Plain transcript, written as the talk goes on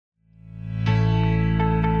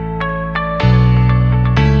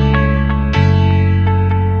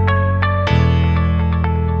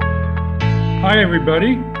Hi,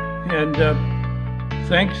 everybody, and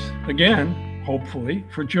thanks again, hopefully,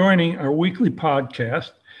 for joining our weekly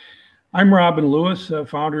podcast. I'm Robin Lewis,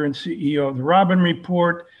 founder and CEO of the Robin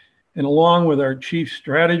Report, and along with our chief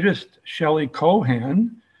strategist, Shelley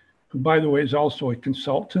Cohan, who, by the way, is also a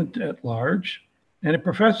consultant at large and a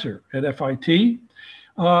professor at FIT,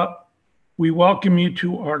 we welcome you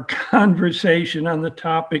to our conversation on the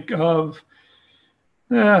topic of,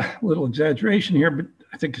 a little exaggeration here, but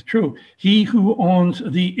I think it's true. He who owns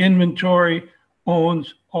the inventory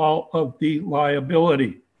owns all of the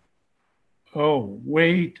liability. Oh,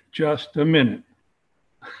 wait just a minute.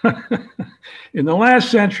 In the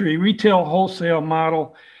last century, retail wholesale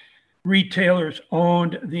model, retailers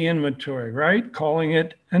owned the inventory, right? Calling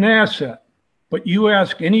it an asset. But you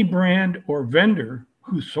ask any brand or vendor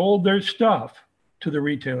who sold their stuff to the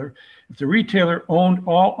retailer, if the retailer owned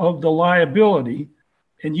all of the liability,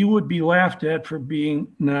 and you would be laughed at for being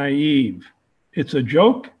naive. It's a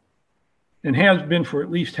joke and has been for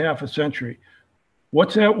at least half a century.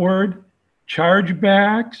 What's that word?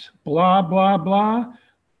 Chargebacks, blah, blah, blah,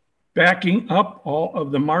 backing up all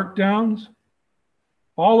of the markdowns.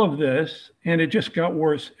 All of this, and it just got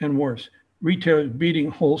worse and worse. Retailers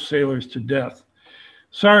beating wholesalers to death.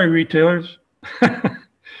 Sorry, retailers.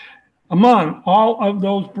 Among all of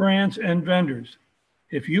those brands and vendors,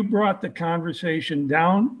 if you brought the conversation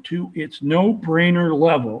down to its no-brainer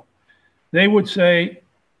level, they would say,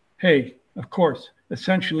 hey, of course,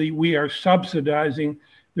 essentially we are subsidizing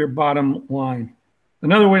their bottom line.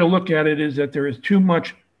 Another way to look at it is that there is too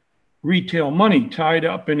much retail money tied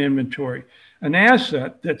up in inventory, an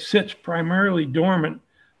asset that sits primarily dormant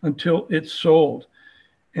until it's sold.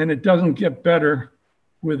 And it doesn't get better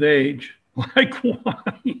with age, like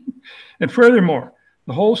wine. And furthermore,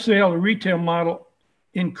 the wholesale retail model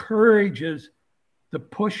encourages the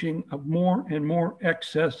pushing of more and more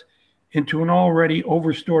excess into an already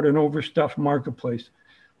overstored and overstuffed marketplace.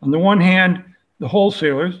 On the one hand, the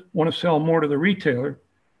wholesalers want to sell more to the retailer.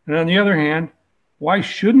 And on the other hand, why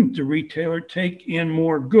shouldn't the retailer take in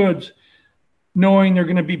more goods knowing they're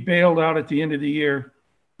going to be bailed out at the end of the year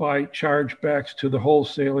by chargebacks to the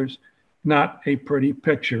wholesalers? Not a pretty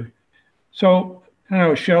picture. So, I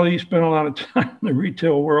know, Shelley, you spent a lot of time in the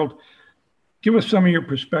retail world. Give us some of your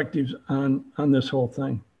perspectives on this whole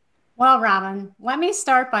thing. Well, Robin, let me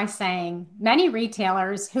start by saying many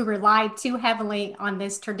retailers who relied too heavily on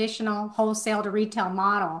this traditional wholesale to retail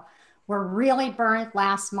model were really burnt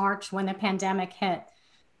last March when the pandemic hit.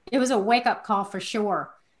 It was a wake-up call for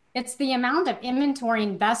sure. It's the amount of inventory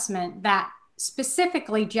investment that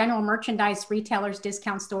specifically general merchandise retailers,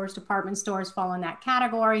 discount stores, department stores fall in that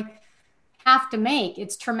category, have to make.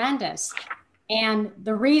 It's tremendous. And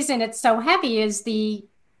the reason it's so heavy is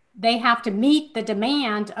they have to meet the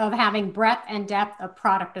demand of having breadth and depth of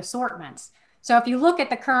product assortments. So if you look at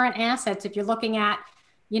the current assets, if you're looking at,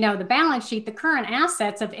 the balance sheet, the current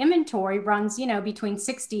assets of inventory runs, between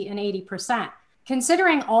 60 and 80%.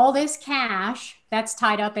 Considering all this cash that's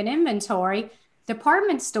tied up in inventory,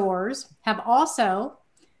 department stores have also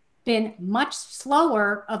been much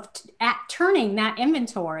slower at turning that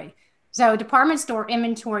inventory. So department store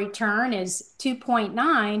inventory turn is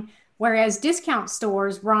 2.9, whereas discount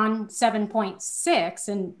stores run 7.6,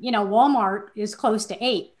 and Walmart is close to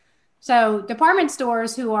 8. So department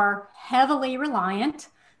stores who are heavily reliant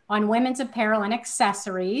on women's apparel and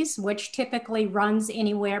accessories, which typically runs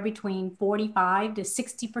anywhere between 45 to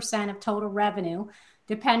 60% of total revenue,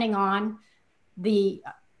 depending on the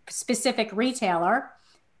specific retailer,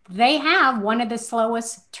 they have one of the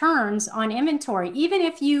slowest turns on inventory. Even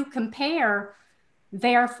if you compare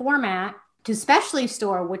their format to specialty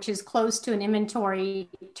store, which is close to an inventory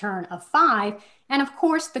turn of 5, and of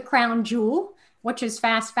course the crown jewel, which is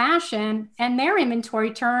fast fashion, and their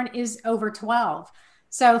inventory turn is over 12.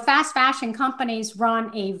 So fast fashion companies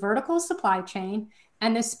run a vertical supply chain,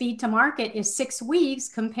 and the speed to market is 6 weeks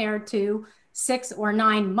compared to 6 or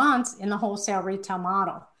 9 months in the wholesale retail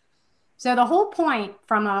model. So the whole point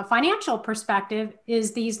from a financial perspective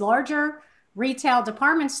is these larger retail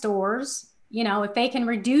department stores, if they can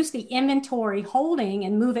reduce the inventory holding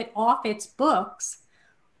and move it off its books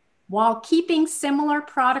while keeping similar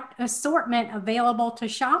product assortment available to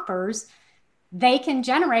shoppers, they can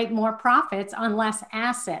generate more profits on less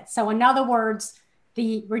assets. So in other words,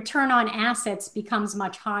 the return on assets becomes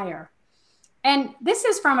much higher. And this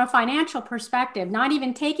is from a financial perspective, not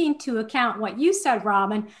even taking into account what you said,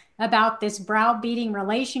 Robin, about this browbeating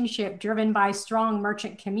relationship driven by strong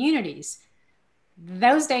merchant communities.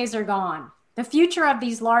 Those days are gone. The future of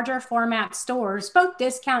these larger format stores, both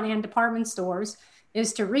discount and department stores,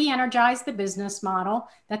 is to re-energize the business model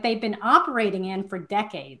that they've been operating in for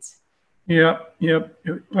decades. Yep, yep.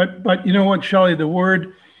 But you know what, Shelley, the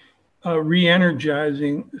word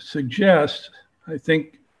re-energizing suggests, I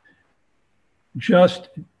think, just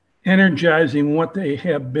energizing what they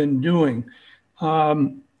have been doing.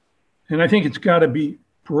 Um, and I think it's got to be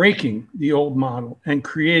breaking the old model and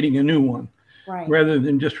creating a new one Right. rather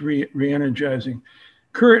than just re-energizing.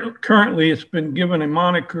 Currently, it's been given a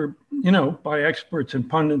moniker, by experts and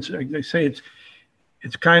pundits. They say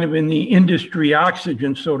it's kind of in the industry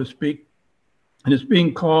oxygen, so to speak, and it's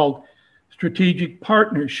being called strategic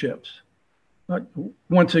partnerships. But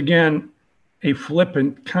once again, a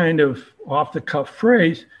flippant kind of off the cuff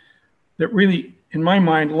phrase that really, in my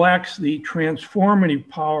mind, lacks the transformative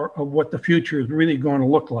power of what the future is really going to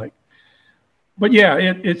look like. But yeah,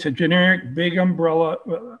 it's a generic big umbrella,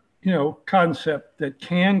 concept that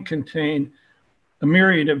can contain a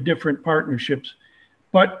myriad of different partnerships.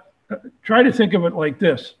 But try to think of it like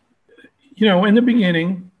this. In the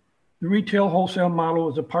beginning, the retail wholesale model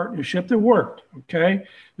was a partnership that worked, okay?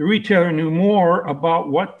 The retailer knew more about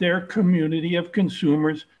what their community of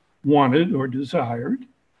consumers wanted or desired.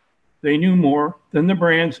 They knew more than the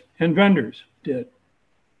brands and vendors did.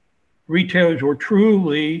 Retailers were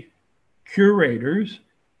truly curators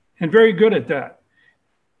and very good at that.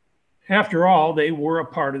 After all, they were a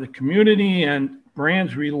part of the community and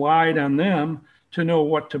brands relied on them to know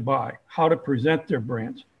what to buy, how to present their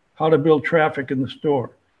brands, how to build traffic in the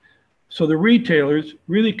store. So the retailers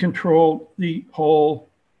really controlled the whole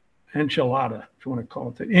enchilada, if you want to call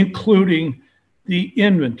it that, including the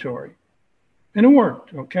inventory. And it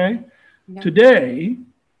worked, okay? Yep. Today,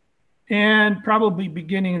 and probably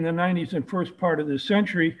beginning in the 90s and first part of this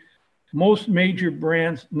century, most major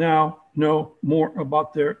brands now know more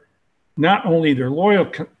about not only their loyal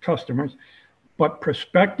customers, but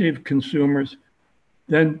prospective consumers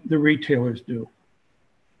than the retailers do.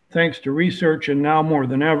 Thanks to research, and now more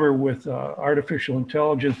than ever with artificial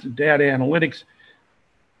intelligence and data analytics.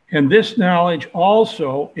 And this knowledge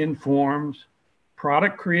also informs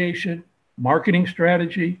product creation, marketing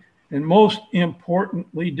strategy, and most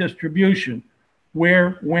importantly, distribution,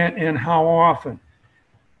 where, when, and how often.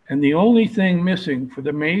 And the only thing missing for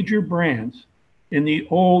the major brands in the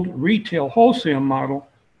old retail wholesale model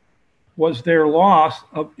was their loss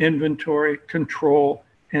of inventory control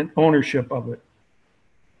and ownership of it.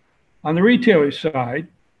 On the retailer side,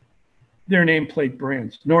 their nameplate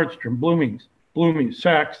brands, Nordstrom, Blooming's,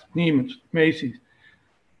 Saks, Neiman's, Macy's,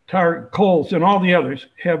 Target, Kohl's, and all the others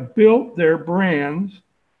have built their brands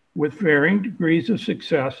with varying degrees of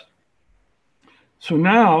success. So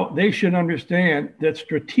now they should understand that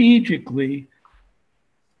strategically,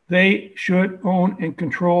 they should own and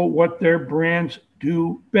control what their brands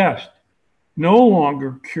do best. No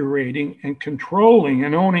longer curating and controlling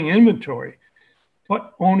and owning inventory,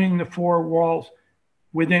 but owning the four walls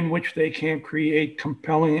within which they can create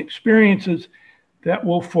compelling experiences that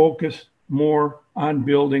will focus more on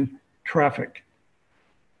building traffic.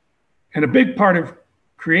 And a big part of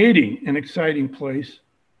creating an exciting place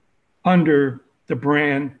under the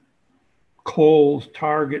brand Kohl's,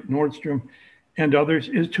 Target, Nordstrom, and others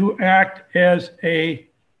is to act as a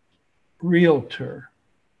realtor.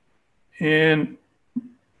 In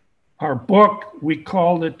our book, we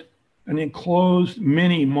called it an enclosed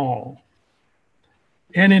mini mall,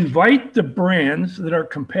 and invite the brands that are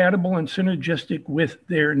compatible and synergistic with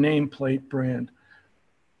their nameplate brand.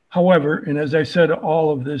 However, and as I said,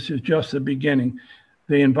 all of this is just the beginning.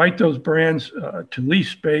 They invite those brands to lease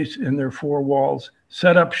space in their four walls,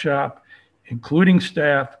 set up shop, including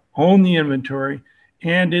staff, own the inventory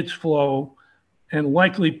and its flow, and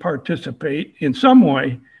likely participate in some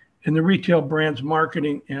way in the retail brand's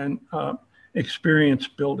marketing and experience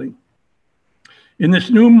building. In this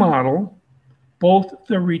new model, both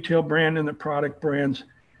the retail brand and the product brands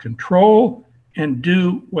control and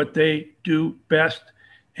do what they do best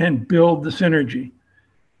and build the synergy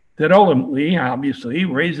that ultimately, obviously,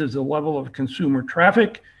 raises the level of consumer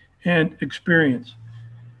traffic and experience.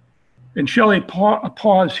 And Shelley, a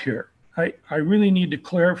pause here. I really need to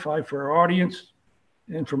clarify for our audience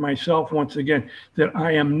and for myself once again that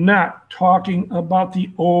I am not talking about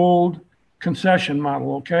the old concession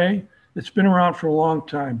model, okay? It's been around for a long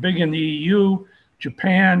time, big in the EU,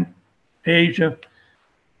 Japan, Asia,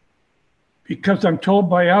 because I'm told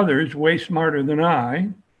by others, way smarter than I,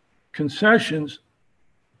 concessions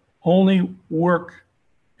only work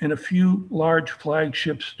in a few large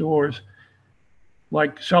flagship stores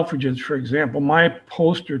like Selfridges, for example. My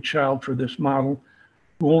poster child for this model,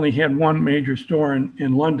 who only had one major store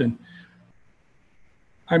in London.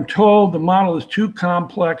 I'm told the model is too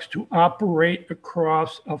complex to operate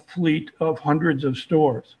across a fleet of hundreds of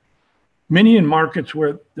stores. many in markets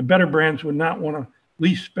where the better brands would not want to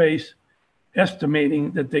lease space,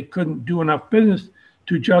 estimating that they couldn't do enough business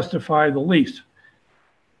to justify the lease.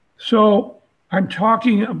 So I'm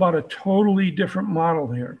talking about a totally different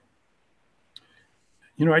model here.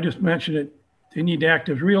 You know, I just mentioned it. They need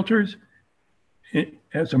active realtors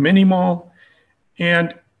as a mini mall.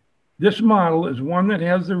 And this model is one that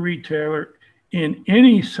has the retailer in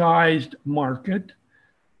any sized market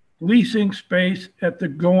leasing space at the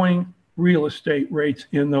going real estate rates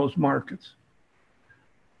in those markets.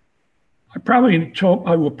 I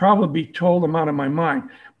will probably be told I'm out of my mind,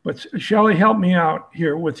 but Shelley, help me out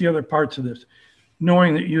here with the other parts of this,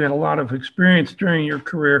 knowing that you had a lot of experience during your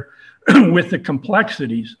career with the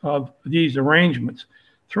complexities of these arrangements.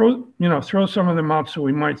 Throw some of them out so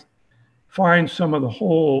we might find some of the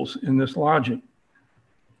holes in this logic.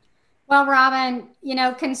 Well, Robin,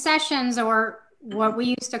 concessions, or what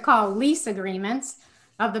we used to call lease agreements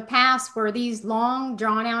of the past, were these long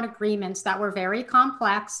drawn out agreements that were very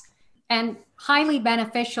complex and highly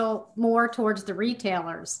beneficial more towards the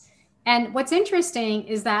retailers. And what's interesting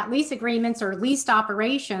is that lease agreements or leased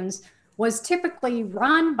operations was typically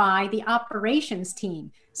run by the operations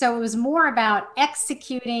team. So it was more about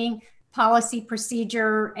executing policy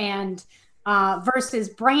procedure and versus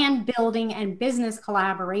brand building and business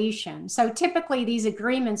collaboration. So typically these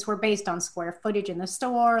agreements were based on square footage in the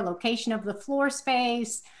store, location of the floor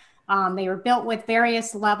space. They were built with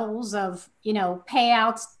various levels of,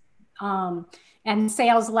 payouts and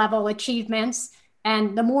sales level achievements.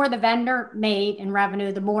 And the more the vendor made in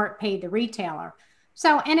revenue, the more it paid the retailer.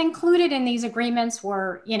 So, and included in these agreements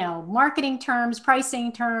were, marketing terms,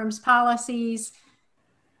 pricing terms, policies.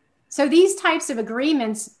 So these types of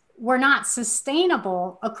agreements were not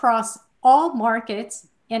sustainable across all markets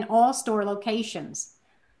in all store locations.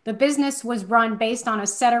 The business was run based on a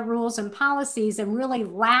set of rules and policies and really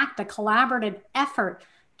lacked a collaborative effort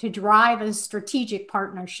to drive a strategic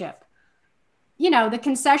partnership. The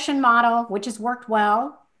concession model, which has worked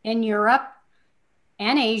well in Europe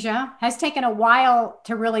and Asia, has taken a while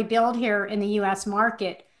to really build here in the US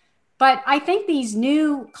market. But I think these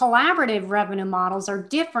new collaborative revenue models are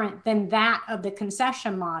different than that of the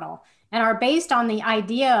concession model and are based on the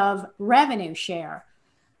idea of revenue share.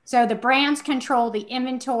 So the brands control the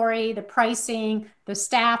inventory, the pricing, the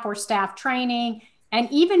staff or staff training, and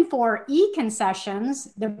even for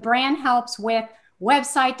e-concessions, the brand helps with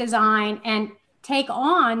website design and take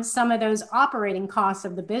on some of those operating costs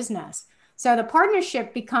of the business. So the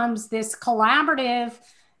partnership becomes this collaborative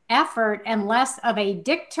effort and less of a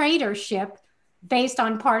dictatorship based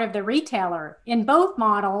on part of the retailer. In both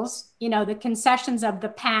models, the concessions of the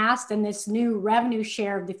past and this new revenue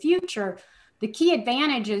share of the future, the key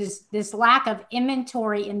advantage is this lack of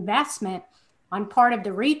inventory investment on part of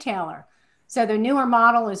the retailer. So the newer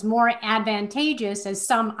model is more advantageous as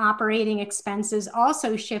some operating expenses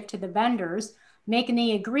also shift to the vendors, making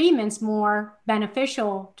the agreements more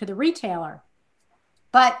beneficial to the retailer.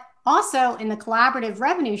 But also in the collaborative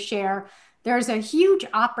revenue share, there's a huge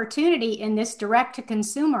opportunity in this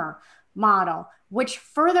direct-to-consumer model, which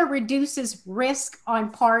further reduces risk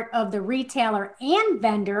on part of the retailer and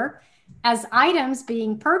vendor, as items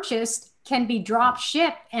being purchased can be drop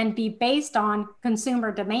shipped and be based on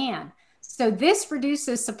consumer demand. So this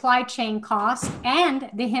reduces supply chain costs and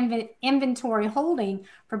the inventory holding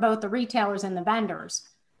for both the retailers and the vendors.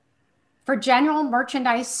 For general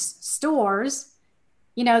merchandise stores,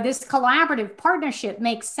 this collaborative partnership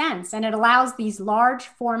makes sense, and it allows these large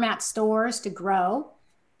format stores to grow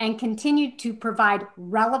and continue to provide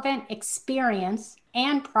relevant experience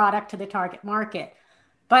and product to the target market.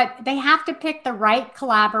 But they have to pick the right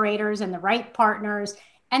collaborators and the right partners.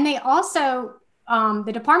 And they also,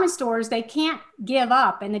 the department stores, they can't give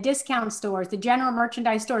up, and the discount stores, the general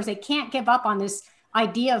merchandise stores, they can't give up on this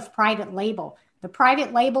idea of private label. The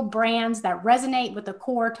private label brands that resonate with the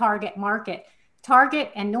core target market. Target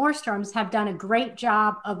and Nordstrom's have done a great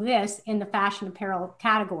job of this in the fashion apparel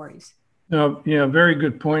categories. Yeah, very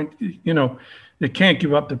good point. They can't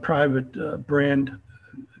give up the private brand,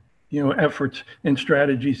 efforts and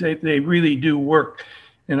strategies. They really do work.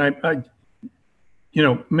 And I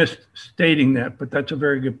misstating that, but that's a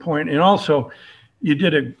very good point. And also, you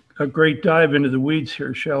did a great dive into the weeds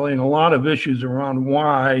here, Shelley, and a lot of issues around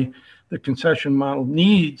why the concession model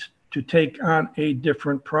needs to take on a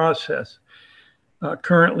different process.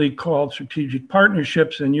 Currently called strategic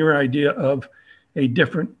partnerships, and your idea of a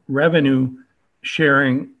different revenue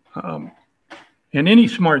sharing. And any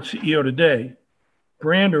smart CEO today,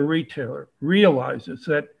 brand or retailer, realizes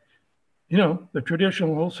that the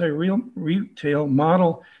traditional wholesale retail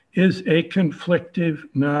model is a conflictive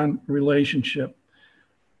non-relationship.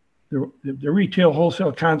 The retail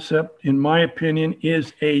wholesale concept, in my opinion,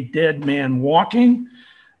 is a dead man walking,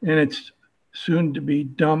 and it's soon to be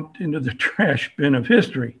dumped into the trash bin of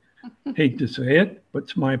history. Hate to say it, but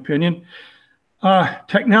it's my opinion.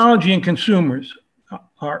 Technology and consumers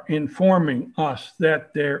are informing us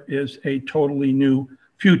that there is a totally new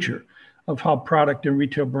future of how product and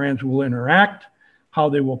retail brands will interact, how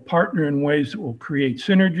they will partner in ways that will create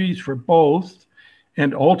synergies for both,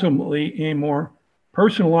 and ultimately a more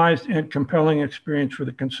personalized and compelling experience for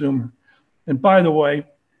the consumer. And by the way,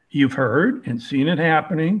 you've heard and seen it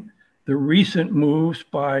happening. The recent moves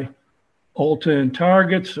by Ulta and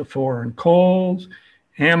Target, Sephora and Kohl's,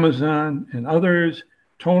 Amazon and others,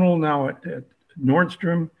 Tonal now at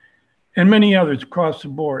Nordstrom, and many others across the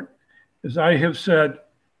board. As I have said,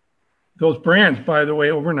 those brands, by the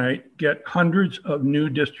way, overnight get hundreds of new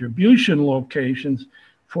distribution locations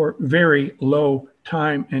for very low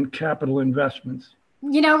time and capital investments.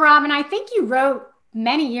 You know, Robin, I think you wrote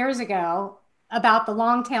many years ago about the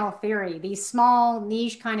long tail theory, these small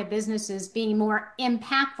niche kind of businesses being more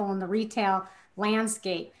impactful in the retail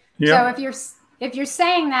landscape. So if you're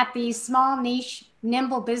saying that these small niche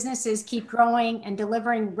nimble businesses keep growing and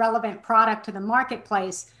delivering relevant product to the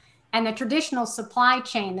marketplace, and the traditional supply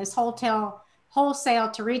chain, this wholesale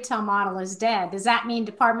to retail model is dead, does that mean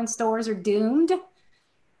department stores are doomed?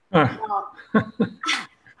 Well,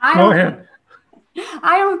 Go ahead.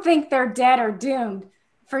 I don't think they're dead or doomed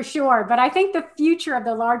for sure, but I think the future of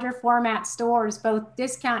the larger format stores, both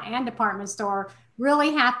discount and department store,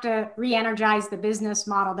 really have to re-energize the business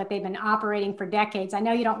model that they've been operating for decades. I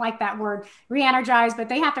know you don't like that word, re-energize, but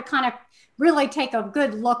they have to kind of really take a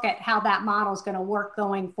good look at how that model is going to work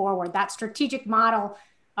going forward. That strategic model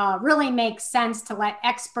really makes sense to let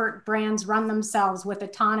expert brands run themselves with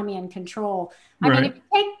autonomy and control. I mean, if you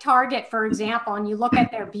take Target, for example, and you look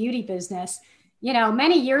at their beauty business, you know,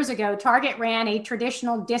 many years ago, Target ran a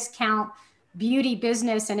traditional discount beauty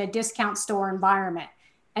business in a discount store environment.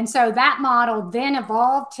 And so that model then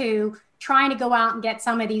evolved to trying to go out and get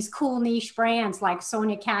some of these cool niche brands like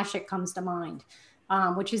Sonia Kashuk comes to mind,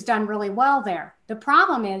 which has done really well there. The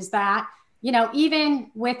problem is that, you know, even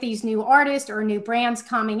with these new artists or new brands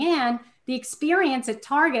coming in, the experience at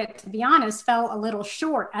Target, to be honest, fell a little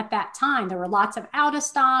short at that time. There were lots of out of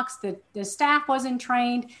stocks, the staff wasn't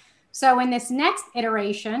trained. So in this next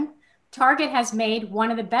iteration, Target has made one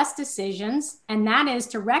of the best decisions, and that is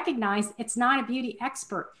to recognize it's not a beauty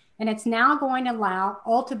expert. And it's now going to allow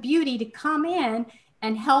Ulta Beauty to come in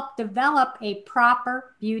and help develop a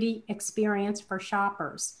proper beauty experience for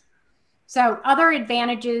shoppers. So other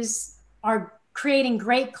advantages are creating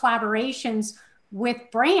great collaborations with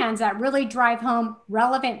brands that really drive home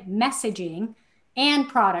relevant messaging and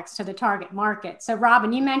products to the target market. So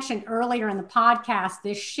Robin, you mentioned earlier in the podcast,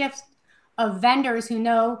 this shift of vendors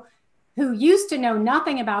who used to know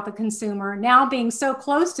nothing about the consumer, now being so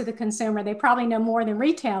close to the consumer, they probably know more than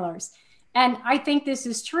retailers. And I think this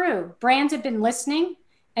is true. Brands have been listening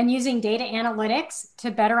and using data analytics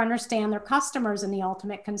to better understand their customers and the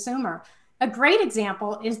ultimate consumer. A great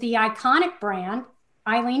example is the iconic brand,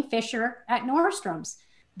 Eileen Fisher at Nordstrom's.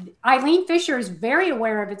 Eileen Fisher is very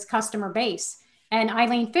aware of its customer base. And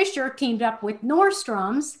Eileen Fisher teamed up with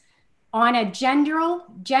Nordstrom's on a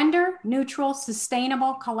gender neutral,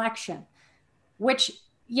 sustainable collection, which,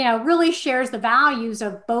 you know, really shares the values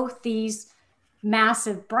of both these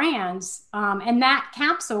massive brands. And that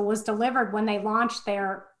capsule was delivered when they launched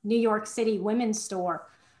their New York City women's store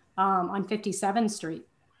on 57th Street.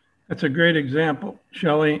 That's a great example,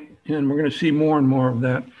 Shelley, and we're going to see more and more of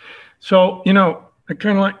that. So, you know, I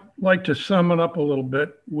kind of like to sum it up a little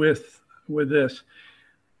bit with this.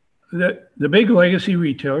 That the big legacy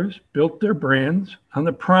retailers built their brands on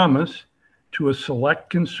the promise to a select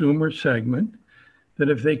consumer segment that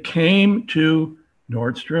if they came to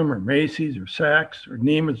Nordstrom or Macy's or Saks or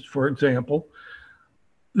Neiman's, for example,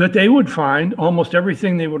 that they would find almost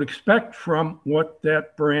everything they would expect from what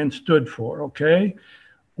that brand stood for, okay?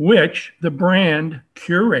 Which the brand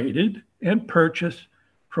curated and purchased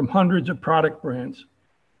from hundreds of product brands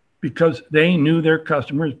because they knew their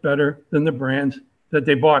customers better than the brands that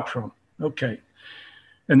they bought from. Okay.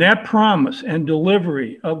 And that promise and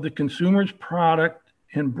delivery of the consumer's product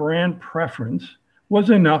and brand preference was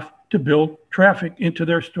enough to build traffic into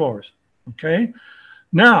their stores. Okay.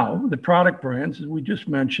 Now, the product brands, as we just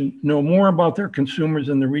mentioned, know more about their consumers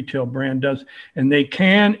than the retail brand does, and they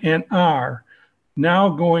can and are now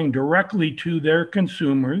going directly to their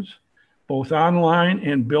consumers, both online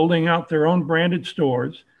and building out their own branded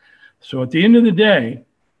stores. So at the end of the day,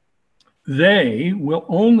 they will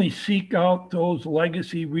only seek out those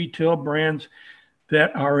legacy retail brands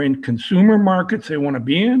that are in consumer markets they want to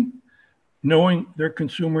be in, knowing their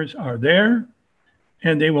consumers are there,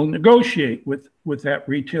 and they will negotiate with that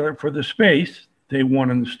retailer for the space they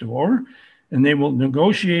want in the store, and they will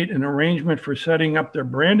negotiate an arrangement for setting up their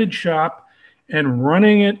branded shop and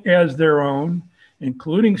running it as their own,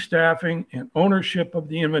 including staffing and ownership of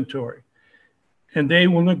the inventory. And they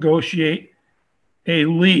will negotiate a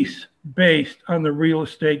lease based on the real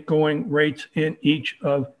estate going rates in each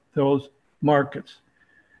of those markets.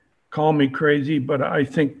 Call me crazy, but I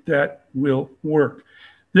think that will work.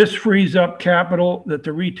 This frees up capital that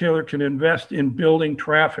the retailer can invest in building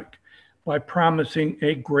traffic by promising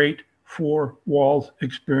a great four walls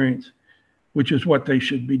experience, which is what they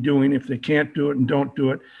should be doing. If they can't do it and don't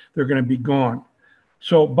do it, they're going to be gone.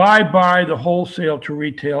 So bye-bye the wholesale to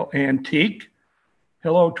retail antique.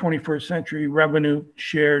 Hello, 21st century revenue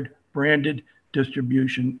shared branded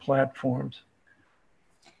distribution platforms.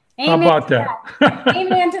 Amen. How about that?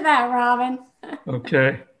 Amen to that, Robin.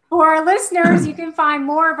 Okay. For our listeners, you can find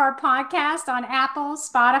more of our podcast on Apple,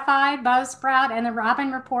 Spotify, Buzzsprout, and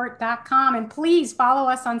therobinreport.com. And please follow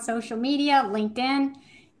us on social media, LinkedIn,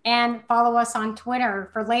 and follow us on Twitter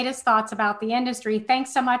for latest thoughts about the industry.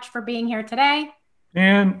 Thanks so much for being here today.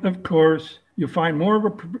 And of course, you'll find more of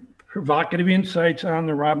our provocative insights on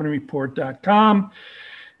therobinreport.com.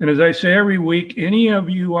 And as I say every week, any of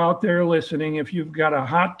you out there listening, if you've got a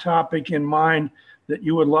hot topic in mind that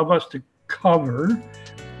you would love us to cover,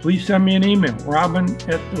 please send me an email,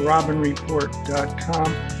 robin@therobinreport.com.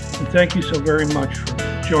 And thank you so very much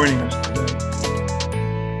for joining us today.